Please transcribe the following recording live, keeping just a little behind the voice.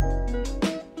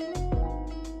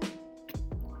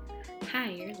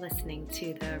listening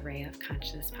to the Ray of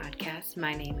Consciousness podcast.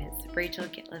 My name is Rachel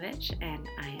Gitlovich, and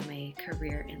I am a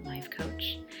career and life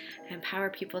coach. I empower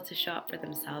people to show up for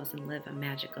themselves and live a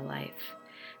magical life.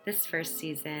 This first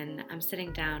season, I'm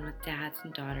sitting down with dads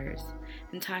and daughters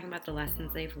and talking about the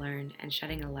lessons they've learned and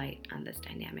shedding a light on this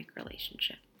dynamic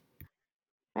relationship.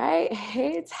 All right.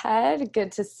 Hey, Ted.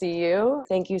 Good to see you.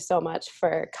 Thank you so much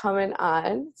for coming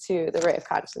on to the Ray of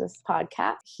Consciousness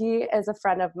podcast. He is a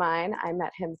friend of mine. I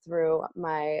met him through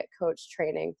my coach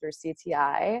training through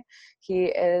CTI. He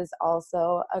is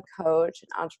also a coach, an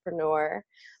entrepreneur,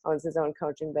 owns his own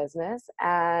coaching business,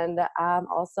 and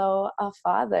also a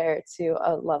father to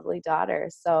a lovely daughter.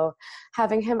 So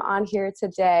having him on here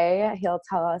today, he'll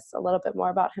tell us a little bit more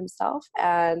about himself,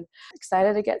 and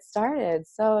excited to get started.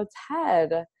 So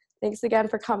Ted, thanks again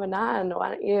for coming on. Why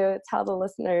don't you tell the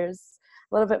listeners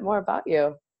a little bit more about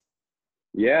you?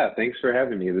 Yeah, thanks for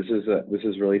having me. This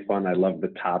is really fun. I love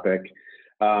the topic.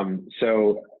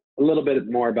 So a little bit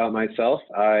more about myself.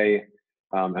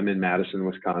 I'm in Madison,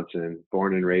 Wisconsin,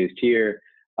 born and raised here.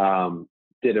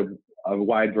 Did a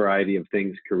wide variety of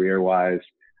things career-wise,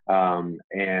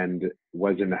 and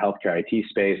was in the healthcare IT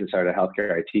space and started a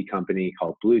healthcare IT company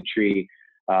called Blue Tree.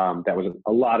 That was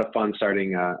a lot of fun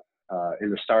starting in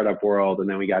the startup world. And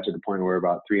then we got to the point where we're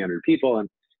about 300 people.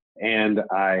 And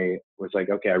I was like,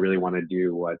 okay, I really want to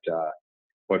do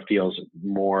what feels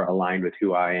more aligned with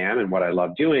who I am and what I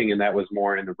love doing. And that was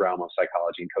more in the realm of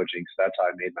psychology and coaching. So that's how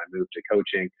I made my move to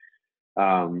coaching,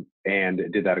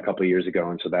 and did that a couple of years ago.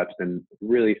 And so that's been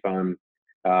really fun.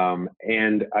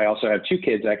 And I also have two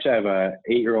kids. Actually, I have a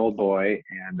 8-year-old boy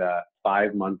and a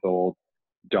 5-month-old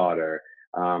daughter.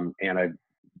 And I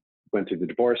went through the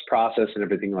divorce process and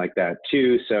everything like that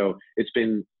too. So it's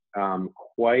been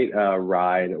quite a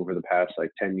ride over the past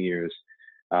 10 years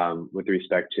with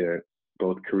respect to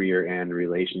both career and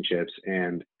relationships.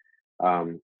 And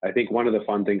I think one of the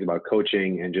fun things about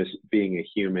coaching and just being a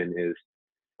human is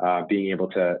being able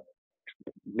to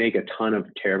make a ton of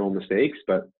terrible mistakes,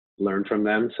 but learn from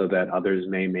them so that others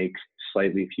may make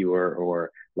slightly fewer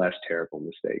or less terrible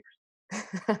mistakes.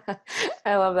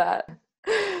 I love that.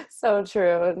 So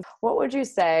true. What would you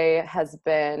say has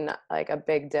been a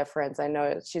big difference? I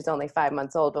know she's only 5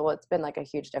 months old, but what's been a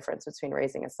huge difference between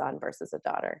raising a son versus a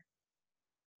daughter?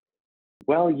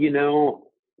 Well,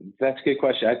 that's a good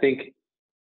question. I think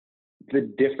the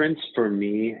difference for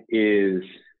me is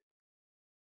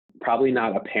probably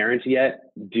not apparent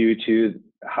yet due to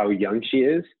how young she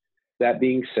is. That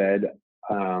being said,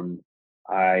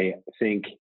 I think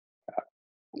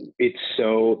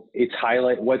it's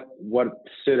highlight what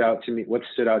stood out to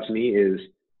me is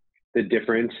the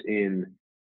difference in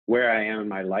where I am in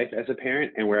my life as a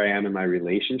parent and where I am in my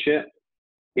relationship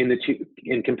in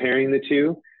comparing the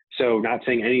two. So not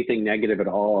saying anything negative at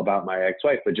all about my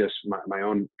ex-wife, but just my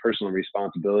own personal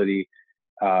responsibility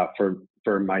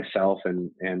for myself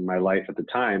and my life at the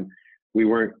time.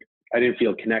 I didn't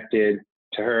feel connected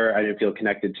to her. I didn't feel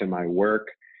connected to my work.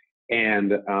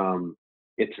 And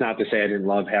it's not to say I didn't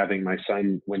love having my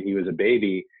son when he was a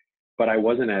baby, but I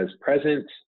wasn't as present,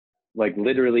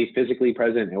 literally physically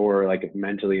present or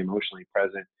mentally, emotionally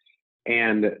present.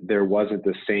 And there wasn't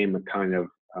the same kind of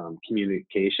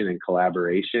communication and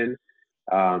collaboration.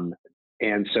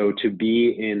 And so to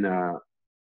be in a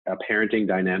parenting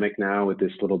dynamic now with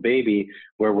this little baby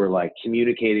where we're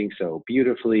communicating so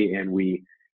beautifully and we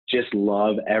just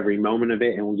love every moment of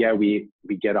it. And yeah, we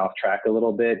get off track a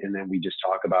little bit and then we just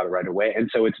talk about it right away. And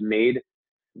so it's made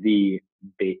the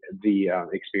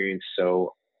experience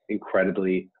so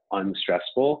incredibly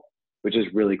unstressful, which is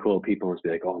really cool. People must be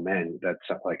like, oh man, that's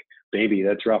baby,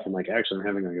 that's rough. I'm actually, I'm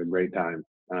having a great time.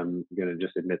 I'm going to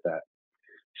just admit that.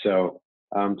 So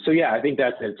yeah, I think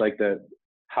it's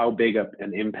how big of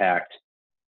an impact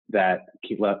that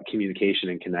communication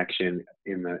and connection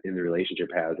in the relationship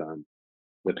has on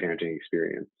the parenting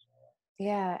experience.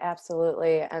 Yeah,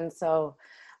 absolutely. And so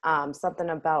something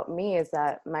about me is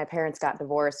that my parents got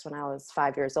divorced when I was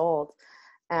 5 years old,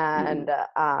 and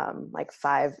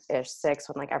 5-ish, 6,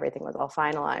 when everything was all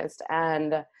finalized.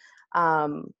 And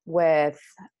with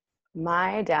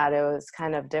my dad, it was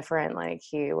kind of different.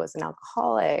 He was an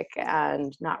alcoholic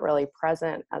and not really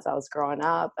present as I was growing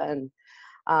up. And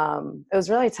it was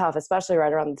really tough, especially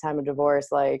right around the time of divorce,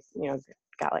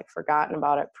 got forgotten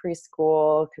about at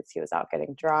preschool because he was out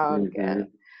getting drunk. Mm-hmm. And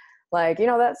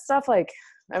that stuff,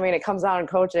 it comes out in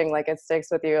coaching, it sticks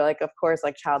with you, of course,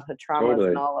 childhood traumas. Totally.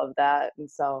 And all of that. And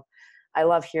so I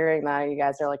love hearing that you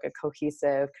guys are a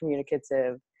cohesive,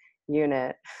 communicative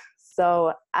unit.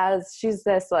 So as she's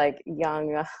this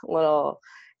young little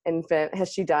infant,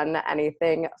 has she done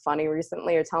anything funny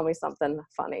recently, or tell me something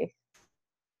funny?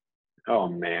 Oh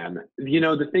man.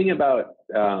 The thing about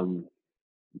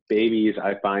babies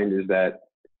I find is that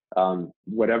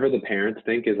whatever the parents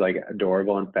think is like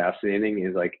adorable and fascinating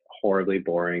is like horribly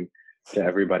boring to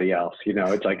everybody else.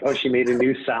 It's like, oh, she made a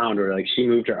new sound, or like she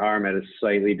moved her arm at a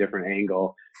slightly different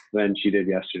angle than she did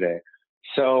yesterday.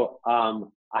 So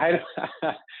I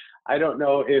I don't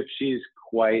know if she's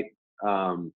quite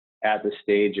at the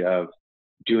stage of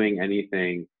doing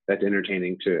anything that's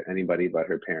entertaining to anybody but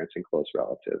her parents and close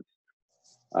relatives.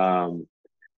 Um,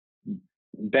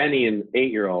 Benny, an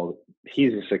 8-year-old,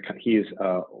 he's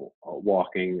a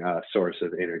walking source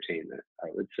of entertainment, I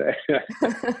would say.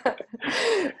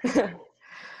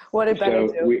 What did Benny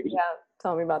So do? Yeah,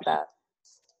 tell me about that.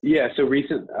 Yeah, so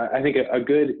I think a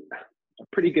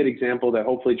pretty good example that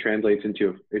hopefully translates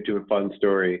into a fun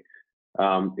story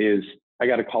is I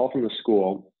got a call from the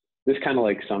school. This kind of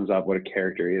like sums up what a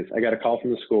character is. I got a call from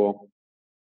the school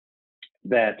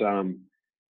that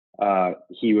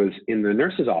he was in the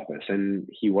nurse's office and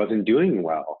he wasn't doing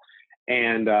well.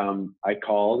 And I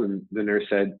called and the nurse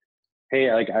said,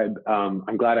 "Hey, like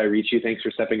I'm glad I reached you. Thanks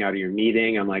for stepping out of your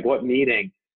meeting." I'm like, "What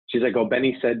meeting?" She's like, "Oh,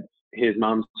 Benny said his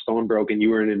mom's phone broke and you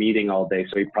were in a meeting all day,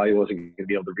 so he probably wasn't going to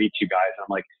be able to reach you guys." I'm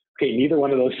like, "Okay, neither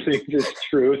one of those things is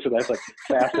true." So that's like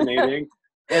fascinating.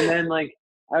 And then like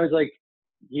I was like,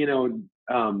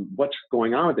 what's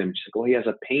going on with him? She's like, "Well, he has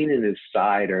a pain in his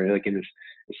side or like in his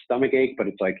stomach ache, but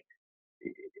it's like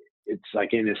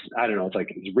in his, I don't know, it's like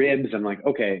his ribs." I'm like,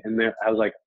 "Okay." And then I was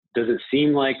like, "Does it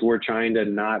seem like we're trying to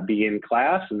not be in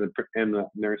class?" And the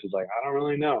nurse is like, "I don't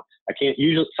really know. I can't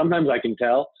usually, sometimes I can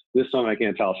tell. This one I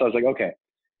can't tell." So I was like, "Okay,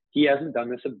 he hasn't done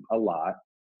this a lot.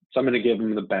 So I'm going to give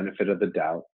him the benefit of the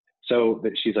doubt." So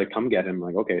that she's like, "Come get him."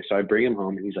 I'm like, "Okay." So I bring him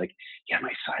home and he's like, "Yeah,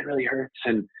 my side really hurts."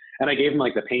 And I gave him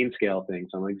like the pain scale thing.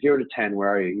 So I'm like, 0 to 10, where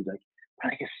are you? He's like,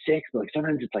 "Like a 6, but like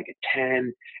sometimes it's like a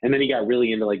 10. And then he got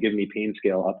really into like giving me pain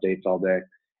scale updates all day.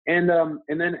 And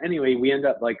then anyway, we end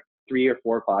up like 3 or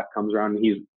 4 o'clock comes around and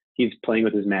he's playing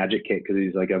with his magic kit because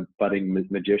he's like a budding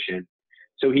magician.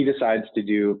 So he decides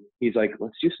he's like,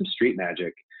 "Let's do some street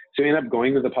magic." So we end up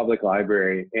going to the public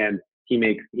library and he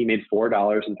made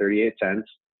 $4.38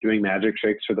 doing magic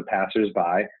tricks for the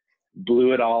passersby,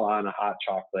 blew it all on a hot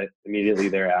chocolate immediately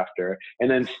thereafter. And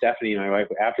then Stephanie, my wife,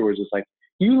 afterwards was like,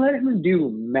 "You let him do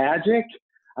magic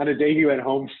on a day he went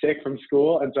home sick from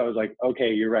school?" And so I was like,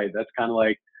 "Okay, you're right. That's kind of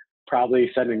like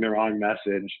probably sending the wrong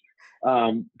message."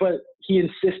 But he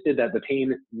insisted that the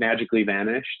pain magically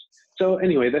vanished. So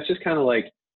anyway, that's just kind of like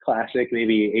classic,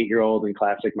 maybe 8-year-old and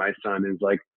classic my son is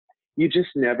like, you just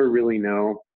never really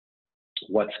know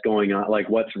what's going on, like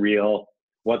what's real,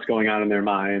 what's going on in their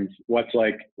minds,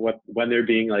 when they're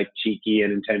being like cheeky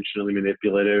and intentionally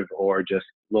manipulative, or just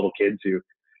little kids who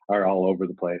are all over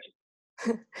the place.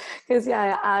 Because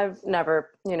I've never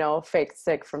faked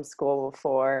sick from school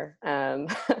before,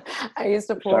 and I used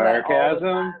to pull Sarcasm.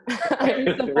 that all the time. I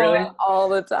used to pull Really? that all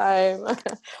the time.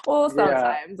 Well,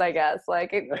 sometimes Yeah. I guess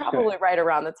like it probably right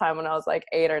around the time when I was like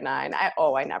 8 or 9. I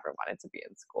never wanted to be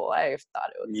in school. I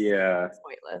thought it was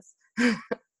pointless.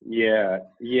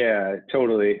 Yeah,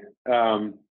 totally.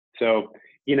 So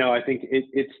I think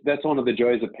that's one of the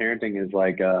joys of parenting is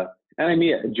like, and I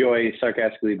mean joy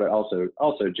sarcastically, but also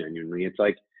genuinely. It's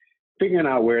like figuring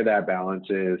out where that balance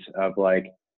is of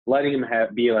like letting him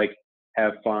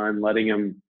have fun, letting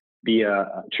him be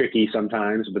tricky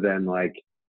sometimes, but then like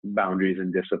boundaries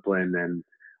and discipline and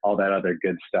all that other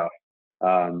good stuff,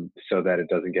 so that it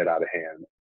doesn't get out of hand.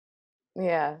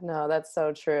 Yeah, no, that's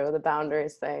so true. The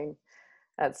boundaries thing,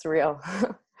 that's real.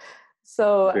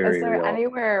 So is Very there real.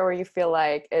 anywhere where you feel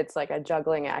like it's like a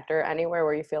juggling act, or anywhere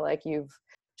where you feel like you've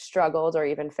struggled or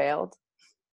even failed?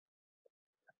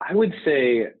 I would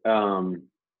say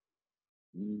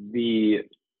the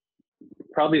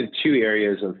probably the 2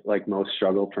 areas of like most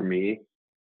struggle for me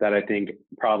that I think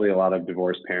probably a lot of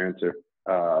divorced parents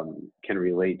can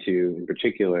relate to in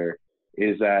particular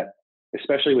is that,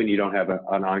 especially when you don't have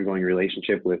an ongoing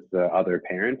relationship with the other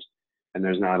parent and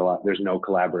there's no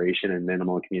collaboration and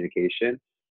minimal communication,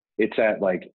 it's at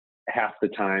like half the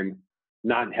time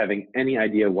not having any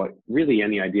idea what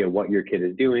your kid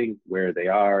is doing, where they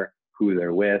are, who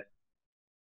they're with.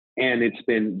 And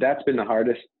that's been the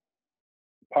hardest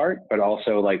part, but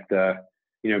also like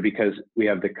because we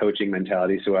have the coaching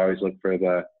mentality, so I always look for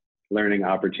the learning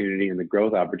opportunity and the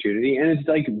growth opportunity. And it's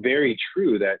like very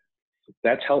true that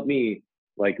that's helped me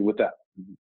like with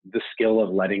the skill of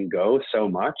letting go so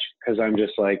much, because I'm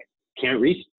just like can't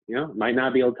reach, might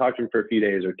not be able to talk to them for a few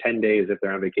days or 10 days if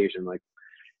they're on vacation, like,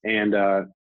 and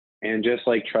just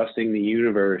like trusting the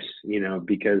universe,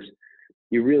 because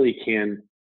you really can.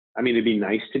 I mean, it'd be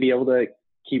nice to be able to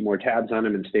keep more tabs on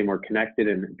him and stay more connected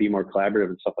and be more collaborative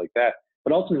and stuff like that.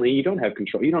 But ultimately, you don't have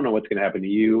control. You don't know what's going to happen to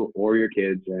you or your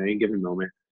kids at any given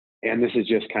moment. And this is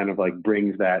just kind of like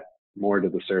brings that more to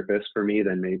the surface for me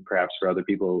than maybe perhaps for other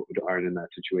people who aren't in that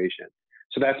situation.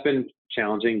 So that's been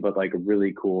challenging, but like a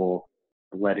really cool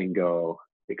letting go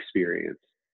experience.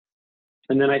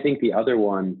 And then I think the other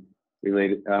one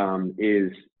related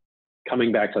is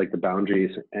coming back to like the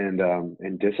boundaries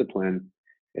and discipline.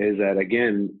 Is that,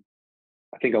 again,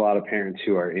 I think a lot of parents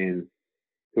who are in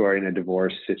a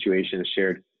divorce situation, a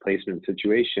shared placement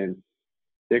situation,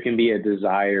 there can be a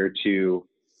desire to,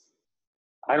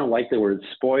 I don't like the word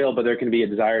spoil, but there can be a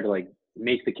desire to like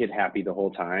make the kid happy the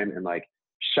whole time and like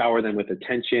shower them with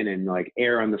attention and like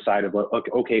err on the side of,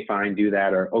 okay, fine, do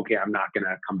that. Or, okay, I'm not going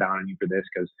to come down on you for this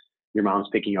because your mom's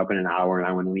picking up in an hour and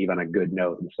I want to leave on a good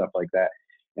note and stuff like that.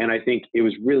 And I think it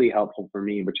was really helpful for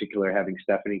me in particular, having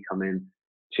Stephanie come in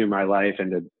to my life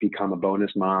and to become a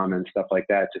bonus mom and stuff like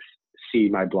that, to see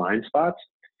my blind spots.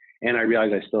 And I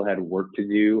realized I still had work to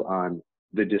do on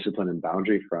the discipline and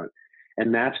boundary front.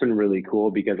 And that's been really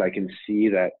cool because I can see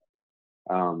that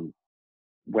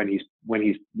when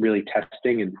he's really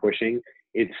testing and pushing,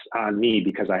 it's on me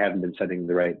because I haven't been setting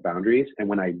the right boundaries. And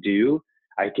when I do,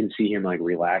 I can see him like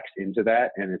relax into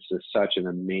that. And it's just such an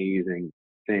amazing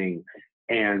thing.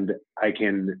 And I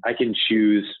can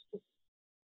choose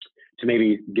to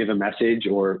maybe give a message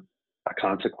or a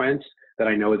consequence that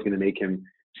I know is going to make him,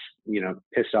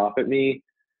 pissed off at me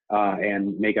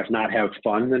and make us not have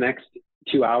fun the next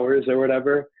 2 hours or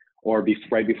whatever, or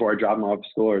right before I drop him off to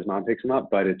school or his mom picks him up.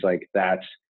 But it's like, that's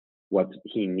what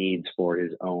he needs for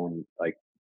his own, like,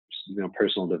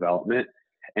 personal development.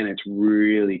 And it's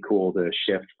really cool to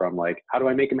shift from like, how do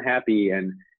I make him happy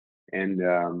and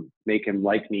make him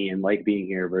like me and like being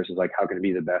here versus like, how can I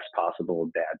be the best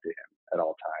possible dad to him at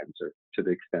all times or to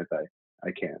the extent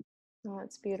I can. Oh,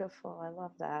 that's beautiful. I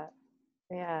love that.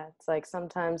 Yeah. It's like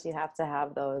sometimes you have to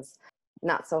have those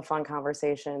not so fun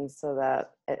conversations so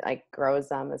that it like grows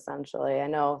them essentially. I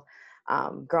know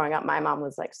growing up, my mom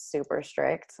was like super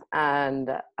strict and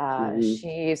I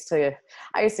used to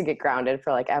get grounded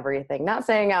for like everything. Not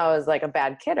saying I was like a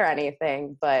bad kid or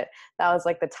anything, but that was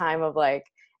like the time of like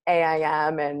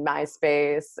AIM and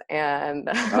MySpace and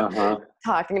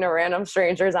talking to random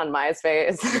strangers on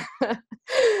MySpace.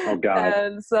 Oh God.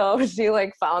 And so she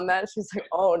like found that. She's like,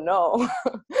 oh no.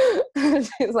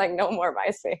 She's like, no more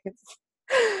MySpace.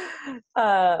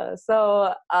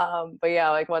 But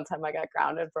yeah, like one time I got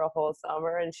grounded for a whole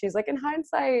summer and she's like, in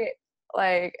hindsight,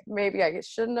 like maybe I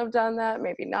shouldn't have done that,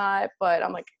 maybe not, but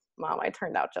I'm like, Mom, I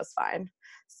turned out just fine.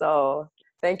 So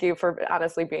thank you for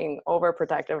honestly being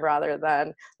overprotective rather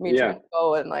than me trying to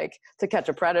go and like to catch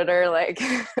a predator. Like,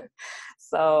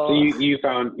 so you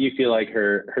feel like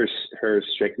her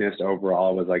strictness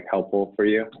overall was like helpful for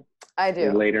you? I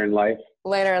do. Later in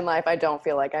life, I don't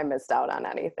feel like I missed out on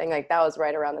anything. Like that was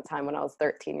right around the time when I was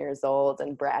 13 years old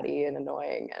and bratty and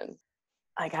annoying. And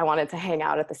like, I wanted to hang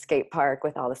out at the skate park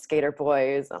with all the skater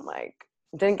boys. I'm like,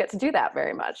 didn't get to do that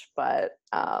very much, but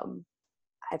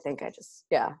I think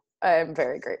I'm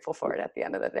very grateful for it at the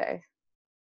end of the day.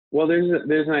 Well,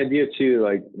 there's an idea too,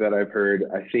 like that I've heard,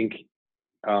 I think,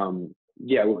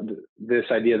 this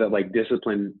idea that like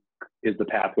discipline is the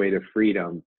pathway to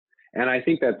freedom. And I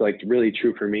think that's like really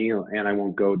true for me, and I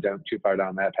won't go down too far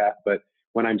down that path, but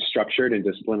when I'm structured and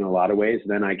disciplined in a lot of ways,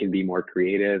 then I can be more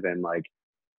creative and like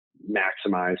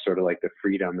maximize sort of like the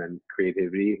freedom and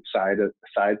creativity sides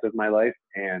of my life.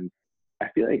 And I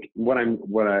feel like what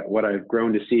I've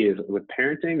grown to see is with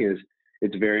parenting is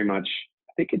it's very much,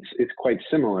 I think it's quite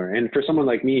similar. And for someone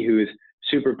like me who's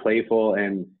super playful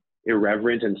and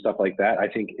irreverent and stuff like that, I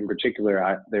think in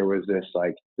particular, there was this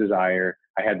like desire,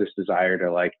 I had this desire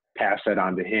to like pass that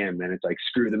on to him. And it's like,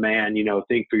 screw the man,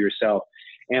 think for yourself.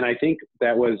 And I think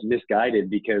that was misguided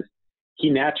because he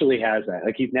naturally has that.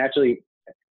 Like he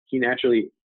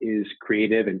naturally is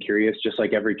creative and curious, just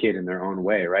like every kid in their own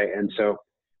way. Right. And so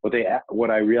what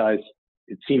I realized,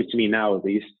 it seems to me now at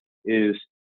least, is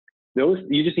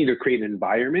you just need to create an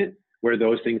environment where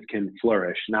those things can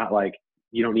flourish. Not like,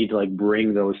 you don't need to like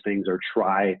bring those things or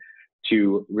try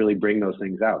to really bring those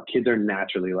things out. Kids are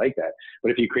naturally like that.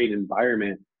 But if you create an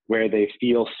environment where they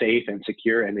feel safe and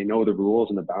secure and they know the rules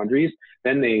and the boundaries,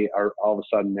 then they are all of a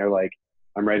sudden they're like,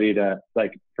 I'm ready to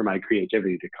like for my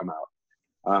creativity to come out.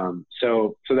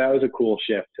 So that was a cool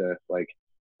shift to like,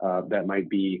 that might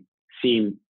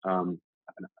seem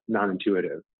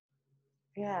non-intuitive.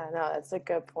 Yeah, no, that's a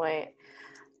good point.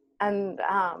 And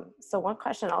so one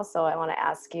question also I want to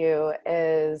ask you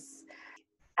is,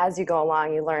 as you go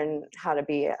along, you learn how to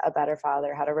be a better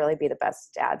father, how to really be the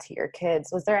best dad to your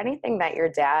kids. Was there anything that your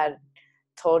dad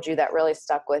told you that really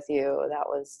stuck with you that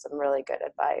was some really good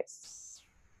advice?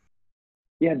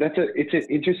 Yeah, it's an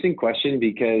interesting question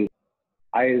because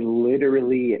I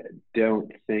literally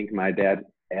don't think my dad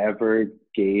ever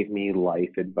gave me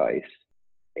life advice.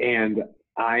 And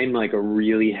I'm like a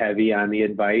really heavy on the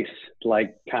advice,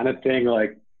 like kind of thing,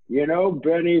 like,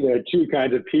 Benny, there are two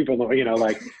kinds of people,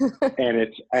 like,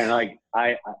 and like,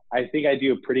 I think I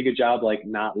do a pretty good job, like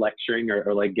not lecturing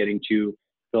or like getting too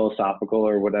philosophical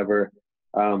or whatever.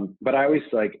 But I always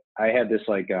I had this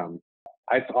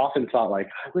I've often thought like,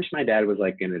 I wish my dad was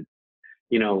like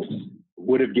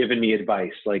would have given me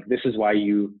advice. Like, this is why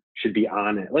you should be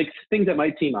on it. Like things that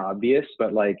might seem obvious,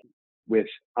 but like with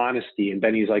honesty. And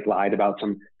Benny's like lied about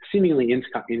some seemingly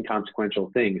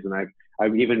inconsequential things. And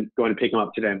I'm even going to pick him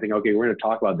up today and think, okay, we're going to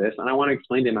talk about this. And I want to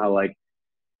explain to him how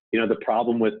the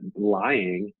problem with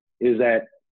lying is that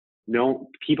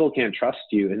people can't trust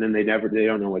you. And then they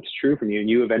don't know what's true from you. And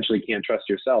you eventually can't trust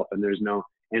yourself. And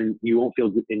you won't feel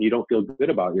good, and you don't feel good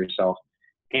about yourself.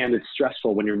 And it's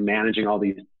stressful when you're managing all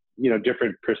these,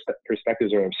 different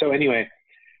perspectives. So anyway,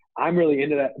 I'm really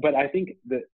into that. But I think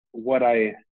that what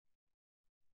I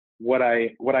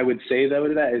would say though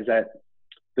to that is that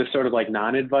the sort of like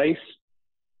non-advice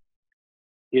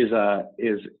is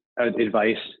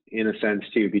advice in a sense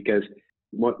too, because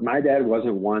my dad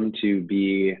wasn't one to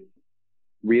be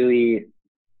really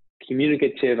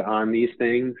communicative on these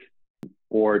things,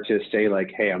 or to say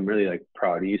like, hey, I'm really like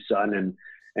proud of you, son,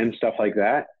 and stuff like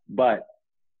that. But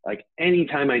like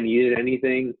anytime I needed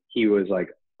anything, he was like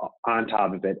on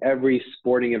top of it. Every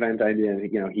sporting event I did,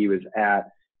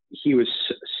 he was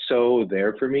so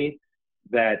there for me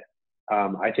that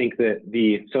I think that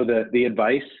the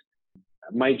advice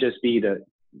might just be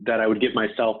that I would give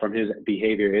myself from his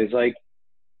behavior is like,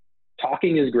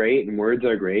 talking is great and words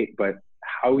are great, but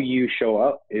how you show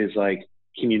up is like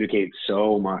communicates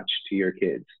so much to your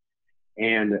kids.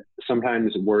 And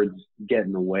sometimes words get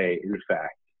in the way, in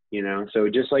fact, so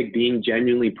just like being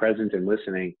genuinely present and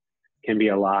listening can be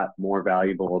a lot more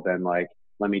valuable than like,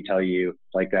 let me tell you,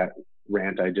 like that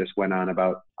rant I just went on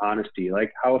about honesty.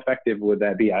 Like, how effective would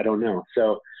that be? I don't know.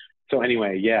 So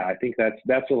anyway, yeah, I think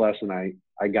that's a lesson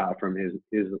I got from his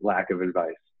lack of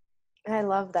advice. I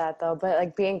love that though. But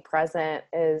like being present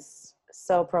is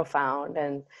so profound,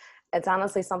 and it's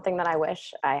honestly something that I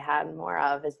wish I had more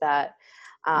of, is that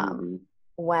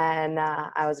when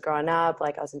I was growing up,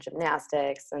 like I was in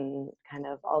gymnastics and kind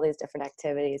of all these different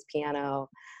activities, piano,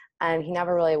 and he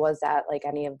never really was at like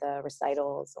any of the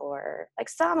recitals, or like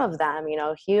some of them,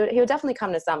 he would definitely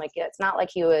come to some. Like, it's not like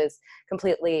he was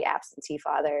completely absentee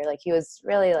father. Like, he was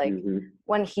really like,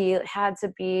 when he had to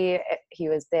be, he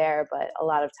was there, but a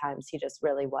lot of times he just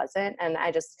really wasn't. And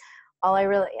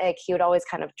he would always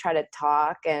kind of try to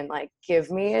talk and like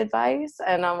give me advice.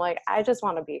 And I'm like, I just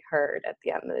want to be heard at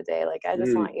the end of the day. Like, I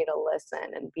just want you to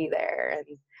listen and be there.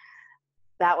 And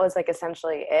that was like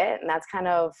essentially it. And that's kind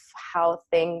of how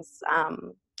things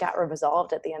got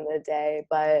resolved at the end of the day.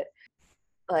 But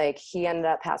like, he ended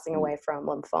up passing away from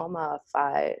lymphoma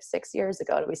 6 years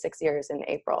ago. It'll be 6 years in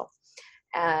April.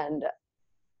 And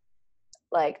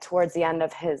like towards the end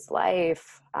of his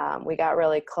life, we got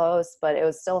really close, but it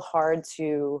was still hard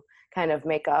to kind of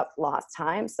make up lost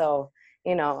time. So,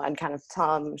 I'd kind of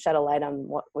tell him, shed a light on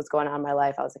what was going on in my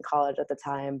life. I was in college at the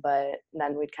time, but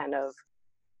then we'd kind of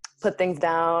put things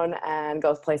down and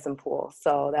go play some pool.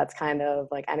 So that's kind of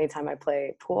like, anytime I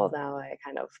play pool now, I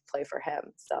kind of play for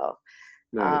him. So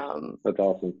nice. That's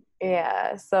awesome.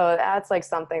 Yeah. So that's like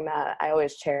something that I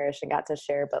always cherish and got to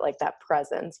share, but like that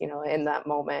presence, in that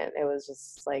moment, it was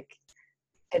just like,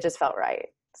 it just felt right.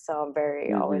 So I'm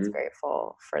very always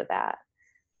grateful for that.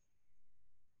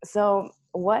 So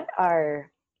what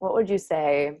would you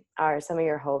say are some of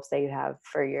your hopes that you have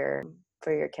for your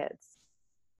kids?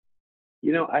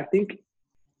 I think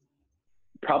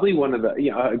probably one of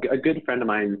the, a good friend of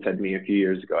mine said to me a few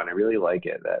years ago, and I really like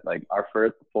it, that like our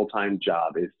first full-time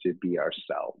job is to be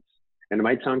ourselves. And it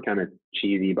might sound kind of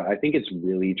cheesy, but I think it's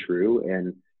really true.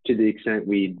 And to the extent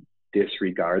we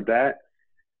disregard that,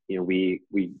 we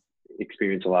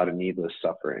experience a lot of needless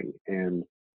suffering. And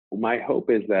my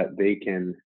hope is that they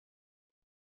can,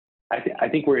 I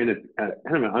think we're in a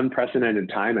kind of an unprecedented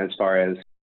time as far as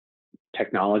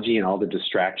technology and all the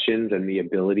distractions and the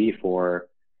ability for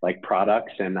like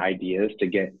products and ideas to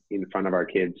get in front of our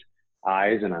kids'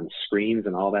 eyes and on screens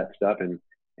and all that stuff. And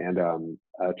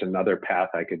it's another path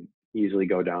I could easily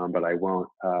go down, but I won't.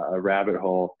 A rabbit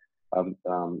hole of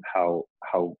how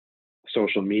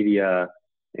social media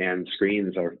and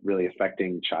screens are really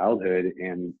affecting childhood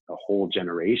and a whole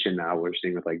generation now. We're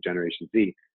seeing with like Generation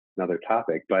Z, another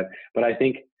topic. But I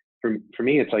think for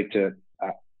me, it's like to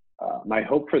my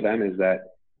hope for them is that,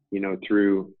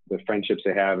 through the friendships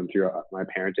they have and through my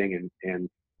parenting and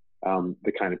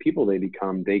the kind of people they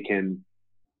become, they can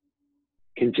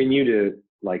continue to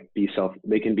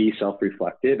they can be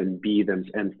self-reflective and be them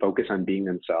and focus on being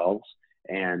themselves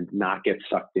and not get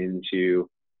sucked into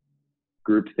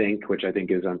groupthink, which I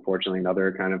think is unfortunately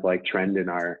another kind of trend in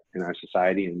our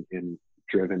society and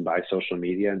driven by social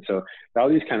media. And so all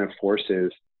these kind of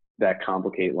forces that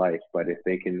complicate life, but if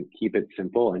they can keep it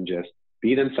simple and just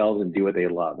be themselves and do what they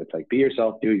love, it's be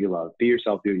yourself, do what you love, be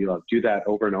yourself, do what you love, do that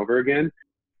over and over again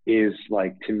is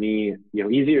to me,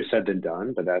 easier said than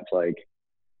done, but that's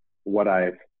what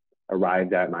I've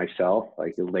arrived at myself,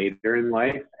 later in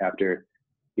life after,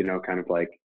 kind of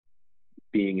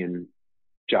being in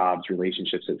jobs,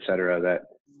 relationships, etc., that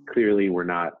clearly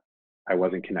I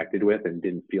wasn't connected with and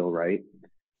didn't feel right.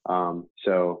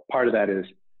 So part of that is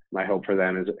my hope for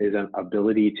them is an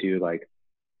ability to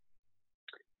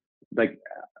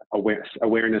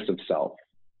awareness of self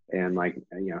and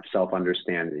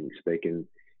self-understanding, so they can,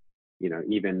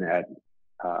 even at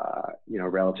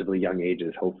relatively young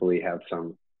ages, hopefully have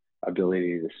some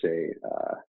ability to say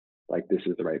this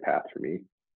is the right path for me.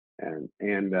 And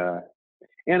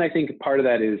I think part of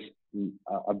that is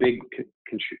a big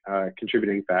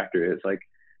contributing factor is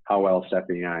how well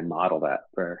Stephanie and I model that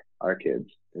for our kids.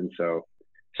 And so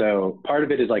part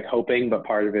of it is hoping, but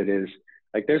part of it is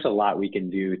there's a lot we can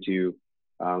do to,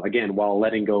 again, while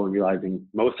letting go and realizing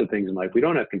most of the things in life we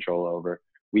don't have control over,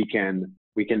 we can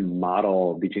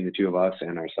model between the two of us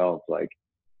and ourselves,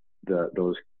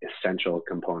 those essential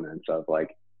components of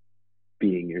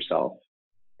being yourself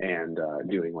and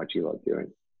doing what you love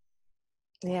doing.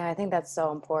 Yeah, I think that's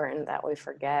so important that we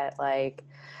forget.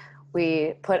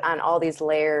 We put on all these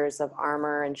layers of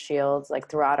armor and shields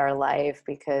throughout our life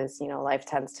because, life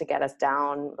tends to get us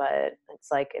down, but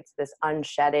it's this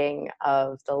unshedding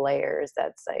of the layers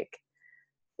that's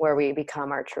where we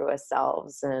become our truest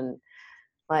selves. And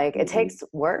it takes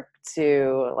work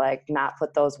to not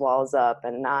put those walls up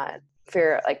and not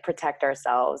fear, protect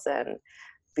ourselves and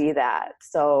be that.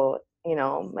 So,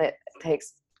 it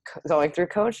takes going through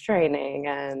coach training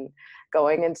and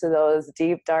going into those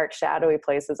deep, dark, shadowy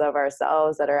places of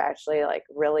ourselves that are actually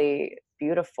really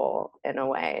beautiful in a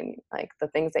way. And the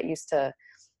things that used to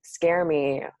scare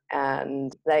me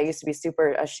and that I used to be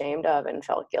super ashamed of and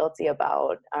felt guilty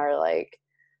about are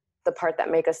the part that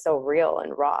make us so real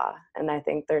and raw. And I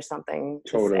think there's something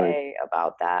to say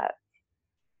about that.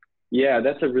 Yeah,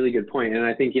 that's a really good point. And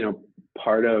I think,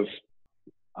 part of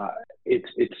it's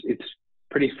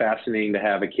pretty fascinating to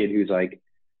have a kid who's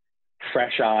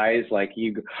fresh eyes,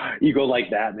 you go like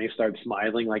that and they start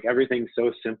smiling, everything's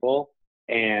so simple.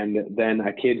 And then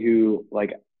a kid who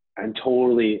I'm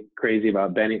totally crazy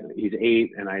about Benny. He's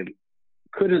 8 and I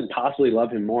couldn't possibly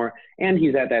love him more. And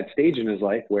he's at that stage in his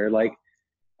life where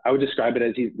I would describe it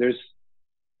as there's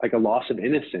a loss of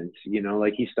innocence,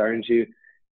 he's starting to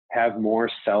have more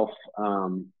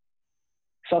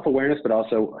self-awareness, but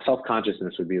also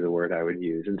self-consciousness would be the word I would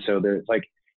use. And so there's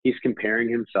he's comparing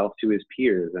himself to his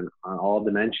peers and on all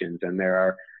dimensions. And there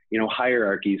are,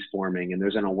 hierarchies forming, and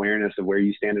there's an awareness of where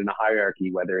you stand in a hierarchy,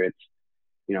 whether it's,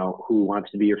 who wants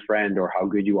to be your friend or how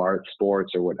good you are at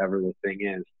sports or whatever the thing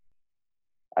is.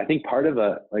 I think part of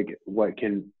what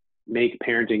can make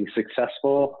parenting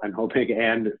successful, I'm hoping,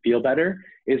 and feel better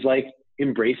is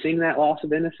embracing that loss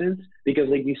of innocence. Because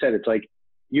you said, it's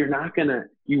you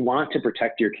want to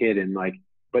protect your kid and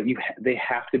but they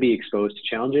have to be exposed to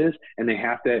challenges and they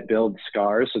have to build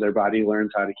scars so their body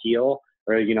learns how to heal,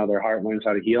 or, their heart learns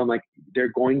how to heal. And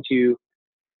they're going to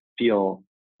feel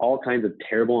all kinds of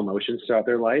terrible emotions throughout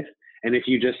their life. And if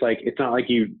you just it's not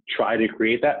you try to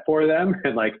create that for them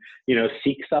and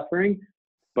seek suffering,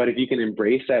 but if you can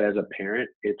embrace that as a parent,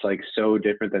 it's so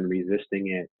different than resisting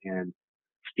it and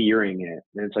fearing it.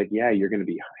 And it's yeah, you're going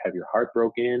to have your heart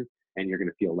broken and you're going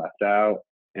to feel left out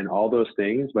and all those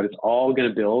things, but it's all going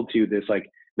to build to this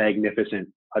magnificent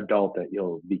adult that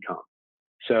you'll become.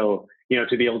 So,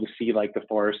 to be able to see the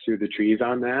forest through the trees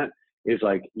on that is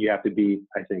you have to be,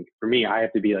 I think for me, I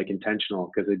have to be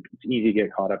intentional, because it's easy to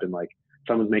get caught up in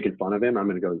someone's making fun of him, I'm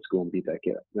going to go to school and beat that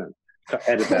kid. No,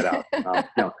 edit that out.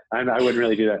 No, I wouldn't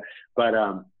really do that. But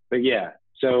yeah.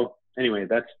 So anyway,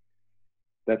 that's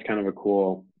kind of a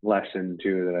cool lesson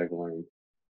too that I've learned.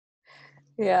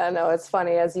 Yeah, no, it's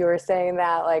funny. As you were saying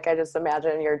that, I just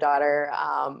imagine your daughter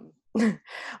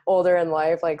older in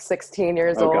life, 16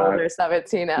 years old God. or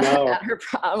 17 at her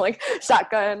prom,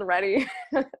 shotgun ready.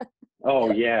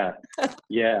 Oh yeah.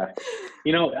 Yeah.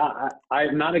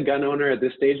 I'm not a gun owner at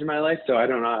this stage in my life, so I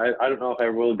don't know. I don't know if I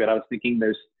will, but I was thinking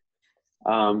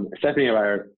Stephanie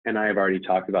and I have already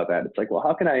talked about that. It's like, well,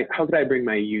 how could I bring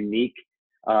my unique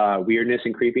weirdness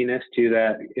and creepiness to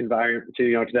that environment,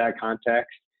 to that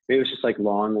context? Maybe it was just like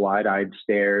long, wide-eyed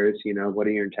stares, what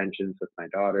are your intentions with my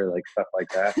daughter, like stuff like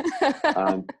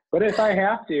that. But if I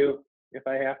have to,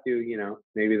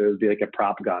 maybe there would be like a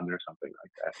prop gun or something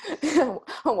like that.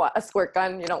 What, a squirt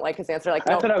gun? You don't like his answer? Like,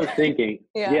 that's no. what I was thinking.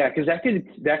 Yeah, because that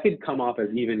could come off as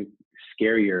even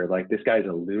scarier. Like, this guy's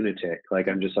a lunatic. Like,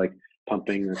 I'm just like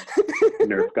pumping this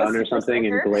Nerf gun or something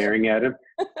and glaring at him.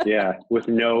 Yeah, with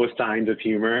no signs of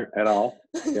humor at all.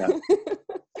 Yeah.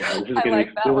 This is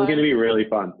gonna be really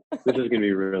fun. This is gonna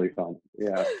be really fun.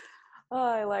 Yeah. Oh,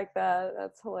 I like that.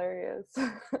 That's hilarious.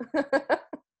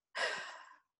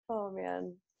 Oh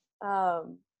man.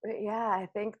 But yeah, I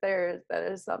think that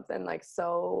is something like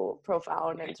so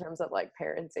profound in terms of like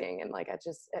parenting, and like it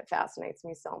fascinates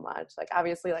me so much. Like,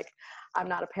 obviously, like I'm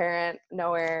not a parent,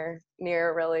 nowhere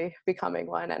near really becoming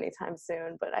one anytime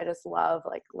soon, but I just love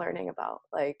like learning about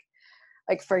like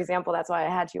for example, that's why I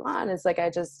had you on, is like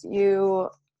you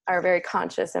are very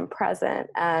conscious and present,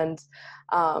 and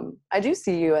I do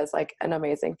see you as like an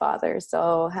amazing father,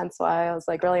 so hence why I was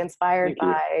like really inspired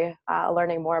by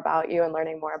learning more about you and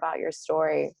learning more about your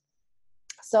story.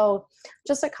 So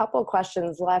just a couple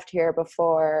questions left here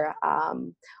before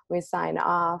we sign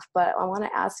off, but I want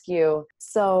to ask you,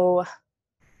 so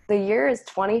the year is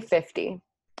 2050,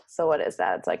 so what is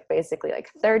that? It's like basically like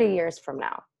 30 years from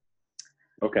now.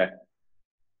 Okay.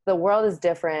 The world is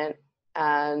different,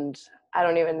 and I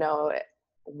don't even know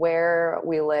where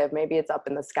we live. Maybe it's up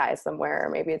in the sky somewhere,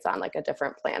 or maybe it's on like a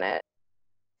different planet.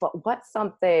 But what's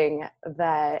something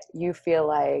that you feel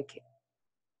like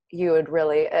you would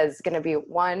really is going to be,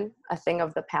 one, a thing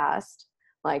of the past,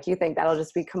 like you think that'll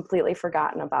just be completely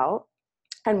forgotten about?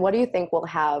 And what do you think we'll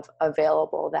have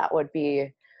available that would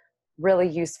be really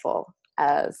useful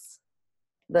as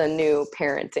the new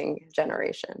parenting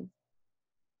generation?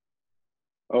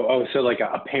 So like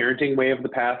a parenting way of the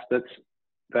past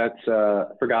that's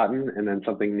forgotten, and then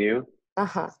something new.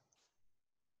 Uh-huh.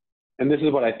 And this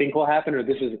is what I think will happen, or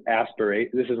this is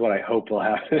what I hope will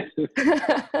happen.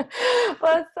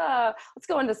 Let's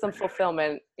go into some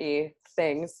fulfillment-y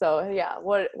things. So yeah,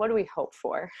 what do we hope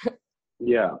for?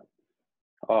 Yeah.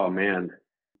 Oh man.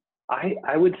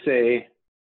 I would say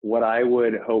what I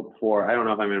would hope for, I don't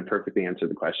know if I'm going to perfectly answer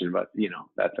the question, but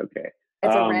that's okay.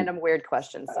 It's a random weird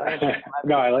question. So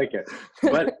no, I like it.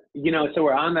 But, so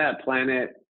we're on that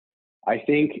planet. I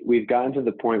think we've gotten to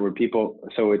the point where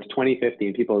so it's 2050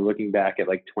 and people are looking back at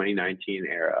like 2019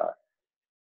 era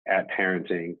at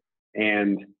parenting.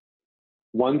 And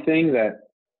one thing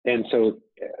so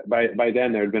by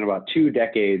then there had been about 2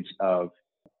 decades of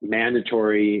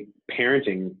mandatory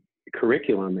parenting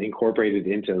curriculum incorporated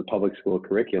into the public school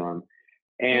curriculum.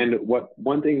 And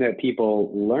one thing that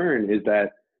people learn is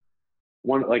that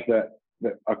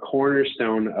a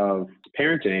cornerstone of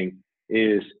parenting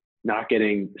is not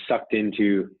getting sucked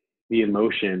into the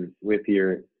emotion with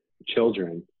your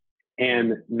children.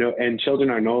 And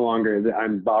children are no longer,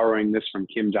 I'm borrowing this from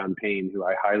Kim John Payne, who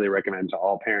I highly recommend to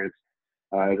all parents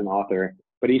as an author,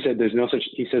 but he said there's no such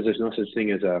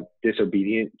thing as a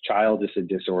disobedient child, just a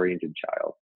disoriented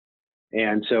child.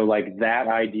 And so like that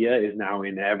idea is now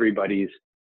in everybody's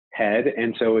head.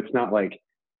 And so it's not like,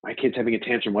 my kid's having a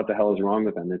tantrum, what the hell is wrong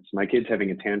with them? It's my kid's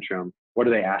having a tantrum. What are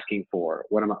they asking for?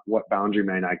 What boundary am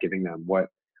I not giving them? What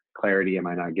clarity am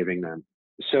I not giving them?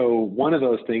 So one of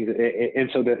those things,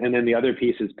 and then the other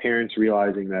piece is parents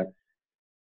realizing that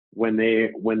when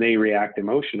they react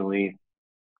emotionally,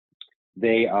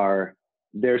 they're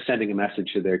sending a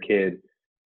message to their kid.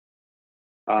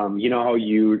 You know how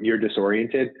you're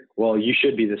disoriented? Well, you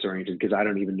should be disoriented because I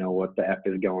don't even know what the F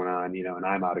is going on, and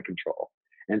I'm out of control.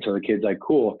 And so the kid's like,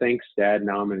 cool, thanks, Dad.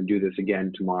 Now I'm going to do this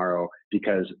again tomorrow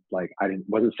because like I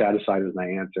wasn't satisfied with my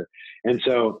answer. And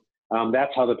so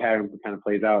that's how the pattern kind of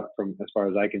plays out from as far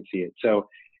as I can see it. So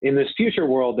in this future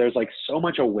world, there's like so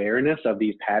much awareness of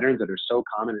these patterns that are so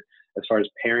common as far as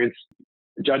parents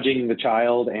judging the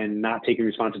child and not taking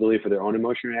responsibility for their own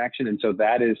emotional reaction. And so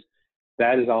that is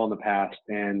all in the past.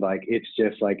 And like, it's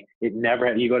just like, it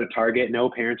never, you go to Target, no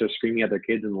parents are screaming at their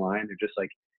kids in the line. They're just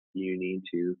like, you need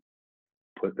to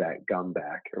put that gum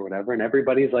back or whatever. And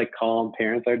everybody's like calm.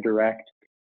 Parents are direct.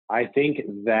 I think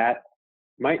that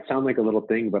might sound like a little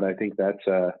thing, but I think that's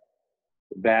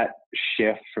that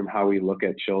shift from how we look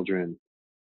at children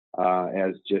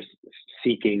as just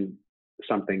seeking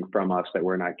something from us that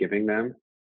we're not giving them,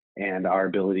 and our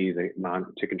ability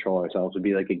to control ourselves would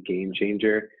be like a game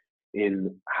changer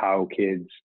in how kids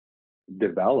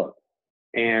develop.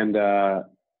 And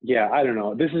yeah, I don't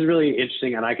know. This is really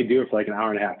interesting, and I could do it for like an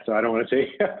hour and a half. So I don't want to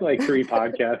say like 3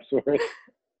 podcasts worth.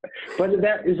 But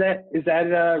is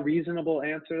that a reasonable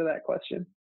answer to that question?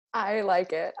 I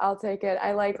like it. I'll take it.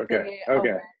 I like Okay.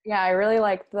 Okay. yeah, I really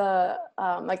like the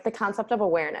concept of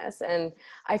awareness, and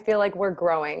I feel like we're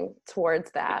growing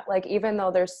towards that. Like, even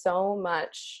though there's so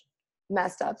much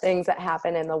messed up things that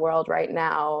happen in the world right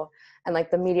now, and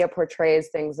like the media portrays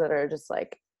things that are just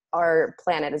like our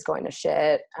planet is going to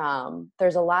shit.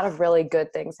 There's a lot of really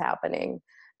good things happening.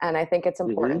 And I think it's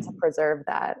important to preserve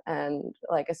that. And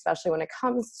like, especially when it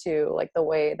comes to like the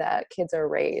way that kids are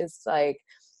raised, like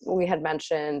we had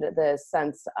mentioned this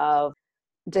sense of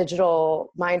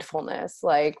digital mindfulness,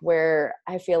 like where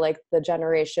I feel like the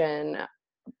generation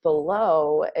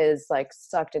below is like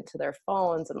sucked into their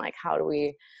phones, and like how do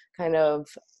we kind of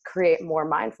create more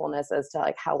mindfulness as to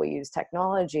like how we use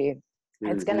technology.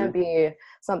 It's going to be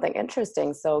something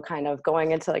interesting. So kind of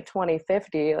going into like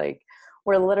 2050, like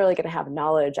we're literally going to have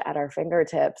knowledge at our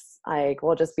fingertips. Like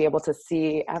we'll just be able to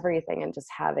see everything, and just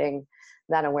having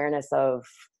that awareness of,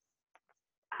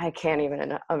 I can't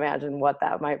even imagine what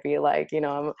that might be like. You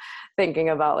know, I'm thinking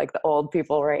about like the old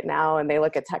people right now, and they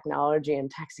look at technology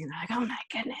and texting, they're like, oh my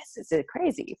goodness, this is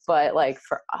crazy. But like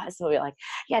for us, we'll be like,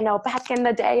 yeah, no, back in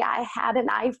the day I had an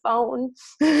iPhone.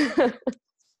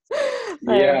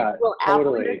 Yeah, will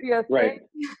totally. be a thing. Right.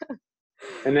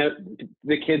 And then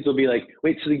the kids will be like,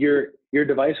 wait, so your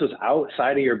device was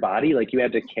outside of your body? Like you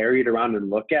had to carry it around and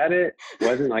look at it? It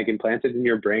wasn't like implanted in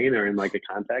your brain or in like a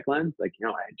contact lens? Like, I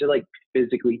had to like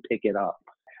physically pick it up.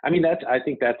 I mean, I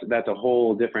think that's a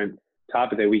whole different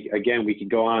topic that we could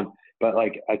go on, but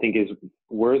like, I think is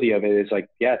worthy of it is like,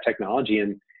 yeah, technology.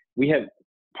 And we have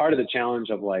part of the challenge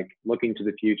of like looking to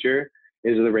the future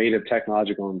is the rate of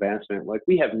technological advancement. Like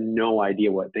we have no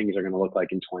idea what things are going to look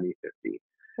like in 2050.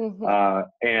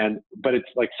 But it's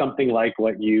like something like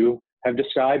what you have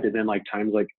described, and then like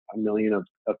times like a million of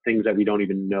things that we don't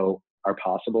even know are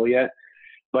possible yet.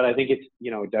 But I think it's,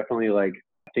 definitely like,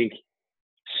 I think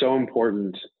so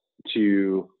important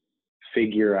to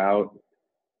figure out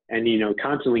and,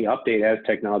 constantly update as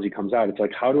technology comes out. It's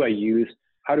like, how do I,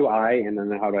 and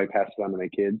then how do I pass it on to my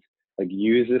kids? Like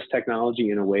use this technology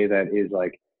in a way that is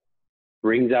like,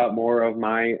 brings out more of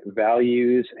my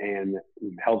values and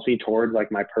helps me toward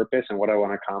like my purpose and what I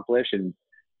want to accomplish and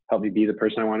help me be the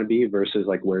person I want to be, versus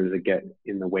like, where does it get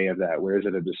in the way of that? Where is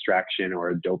it a distraction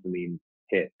or a dopamine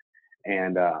hit?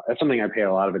 And that's something I pay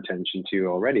a lot of attention to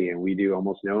already. And we do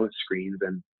almost no screens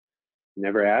and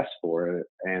never ask for it.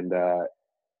 And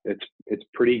it's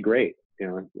pretty great,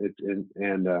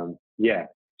 yeah.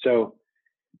 So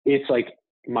it's like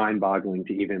mind-boggling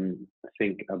to even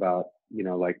think about,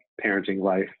 like parenting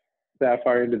life that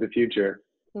far into the future.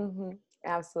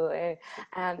 Absolutely.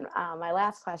 And my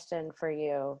last question for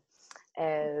you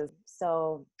is,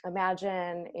 so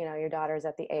imagine, your daughter's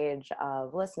at the age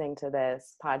of listening to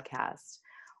this podcast.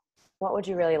 What would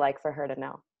you really like for her to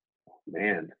know?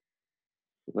 Man,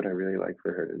 what I really like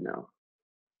for her to know.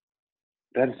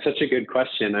 That's such a good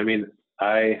question. I mean,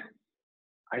 I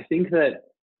think that,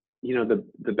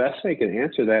 the best way I can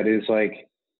answer that is like,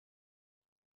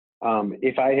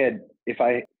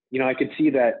 I could see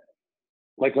that,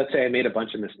 like, let's say I made a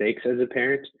bunch of mistakes as a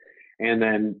parent, and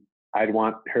then I'd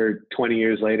want her 20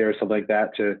 years later or something like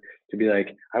that to be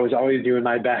like, I was always doing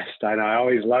my best. I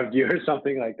always loved you, or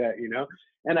something like that,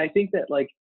 And I think that like,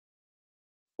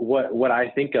 what I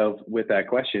think of with that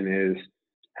question is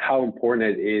how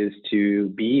important it is to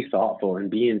be thoughtful and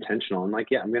be intentional. And like,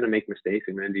 yeah, I'm going to make mistakes.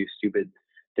 I'm going to do stupid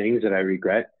things that I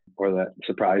regret or that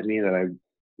surprise me that I,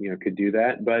 could do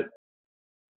that. But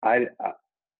I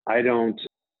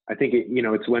think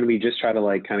it's when we just try to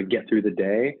like kind of get through the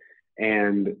day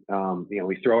and,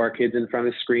 we throw our kids in front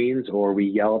of screens, or we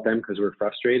yell at them because we're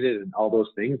frustrated, and all those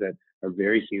things that are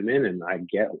very human. And I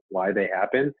get why they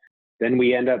happen. Then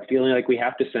we end up feeling like we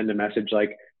have to send a message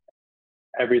like,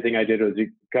 everything I did was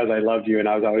because I loved you and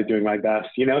I was always doing my best,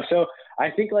 So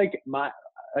I think like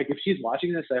if she's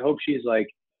watching this, I hope she's like,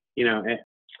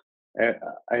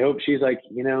 I hope she's like,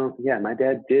 yeah, my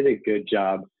dad did a good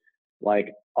job,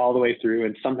 like all the way through.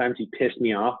 And sometimes he pissed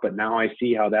me off, but now I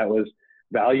see how that was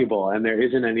valuable, and there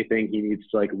isn't anything he needs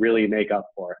to like really make up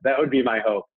for. That would be my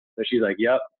hope. So she's like,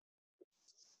 yep,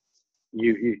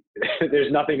 you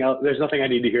there's nothing else. There's nothing I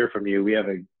need to hear from you. We have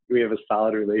a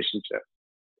solid relationship.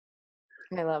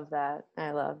 I love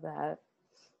that.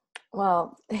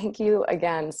 Well, thank you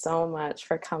again so much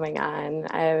for coming on.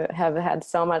 I have had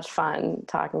so much fun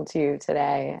talking to you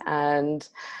today, and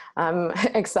I'm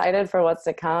excited for what's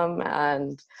to come.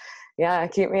 And yeah,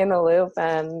 keep me in the loop,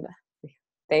 and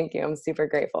thank you. I'm super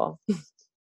grateful.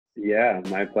 Yeah,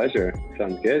 my pleasure.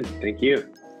 Sounds good. Thank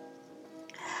you.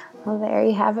 Well, there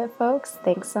you have it, folks.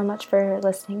 Thanks so much for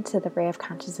listening to the Ray of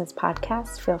Consciousness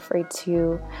podcast. Feel free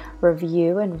to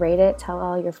review and rate it. Tell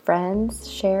all your friends,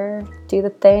 share, do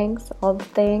the things, all the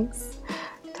things.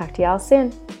 Talk to y'all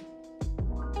soon.